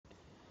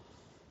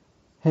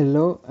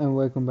Hello and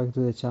welcome back to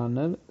the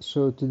channel.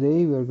 So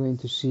today we are going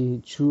to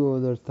see two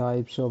other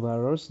types of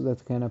errors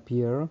that can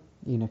appear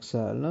in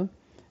Excel,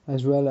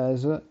 as well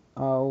as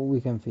how we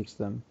can fix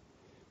them.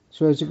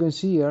 So as you can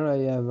see here, I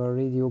have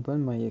already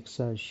opened my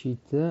Excel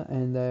sheet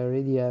and I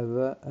already have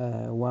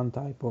one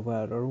type of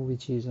error,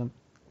 which is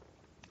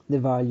the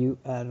value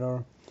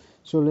error.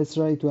 So let's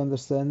try to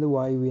understand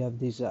why we have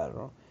this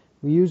error.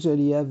 We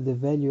usually have the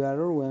value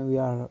error when we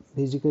are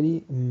basically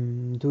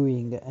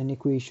doing an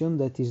equation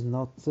that is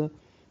not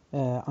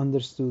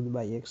understood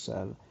by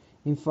Excel.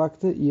 In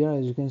fact, here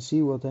as you can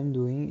see, what I'm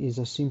doing is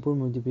a simple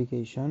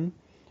multiplication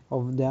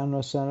of the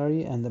annual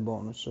salary and the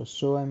bonus.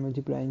 So I'm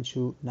multiplying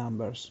two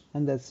numbers,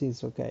 and that's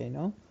it, okay,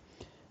 no?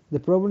 The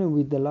problem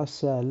with the last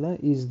cell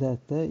is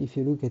that if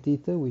you look at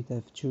it with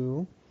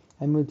F2,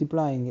 I'm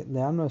multiplying the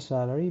annual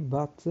salary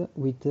but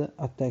with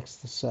a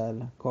text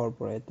cell,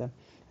 corporate.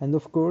 And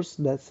of course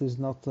that is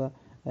not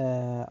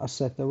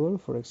acceptable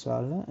for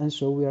Excel, and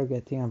so we are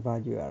getting a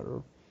value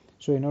error.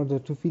 So in order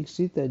to fix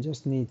it, I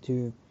just need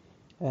to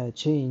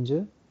change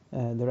the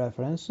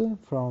reference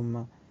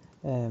from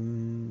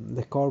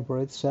the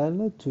corporate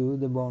cell to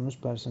the bonus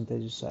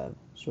percentage cell.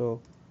 So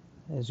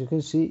as you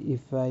can see,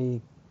 if I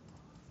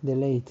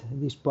delete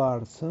these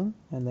parts and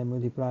I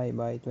multiply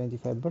by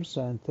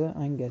 25%,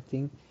 I'm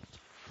getting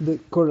the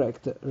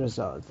correct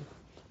result.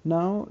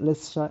 Now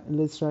let's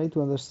try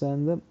to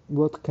understand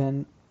what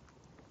can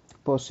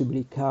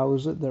possibly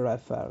cause the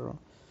ref error.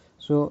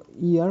 So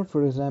here,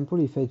 for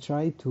example, if I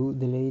try to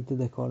delete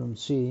the column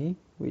C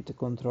with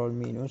Control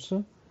minus,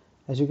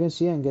 as you can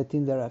see, I'm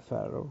getting the ref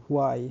error.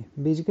 Why?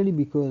 Basically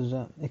because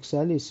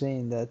Excel is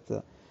saying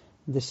that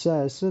the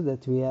cells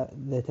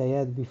that I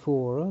had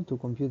before to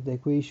compute the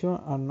equation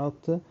are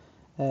not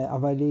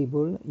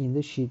available in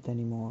the sheet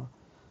anymore.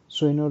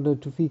 So in order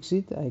to fix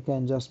it, I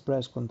can just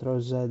press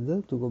Ctrl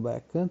Z to go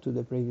back to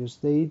the previous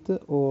state,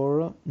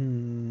 or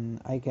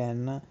I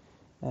can,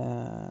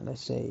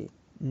 let's say,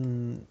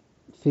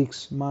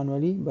 fix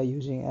manually by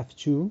using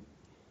F2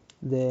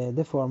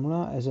 the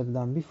formula as I've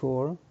done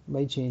before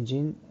by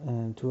changing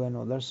to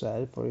another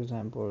cell, for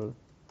example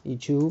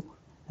E2,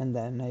 and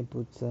then I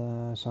put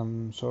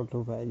some sort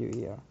of value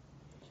here.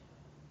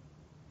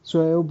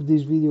 So I hope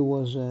this video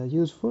was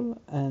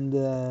useful, and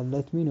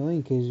let me know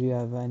in case you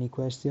have any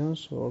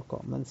questions or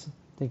comments.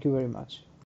 Thank you very much.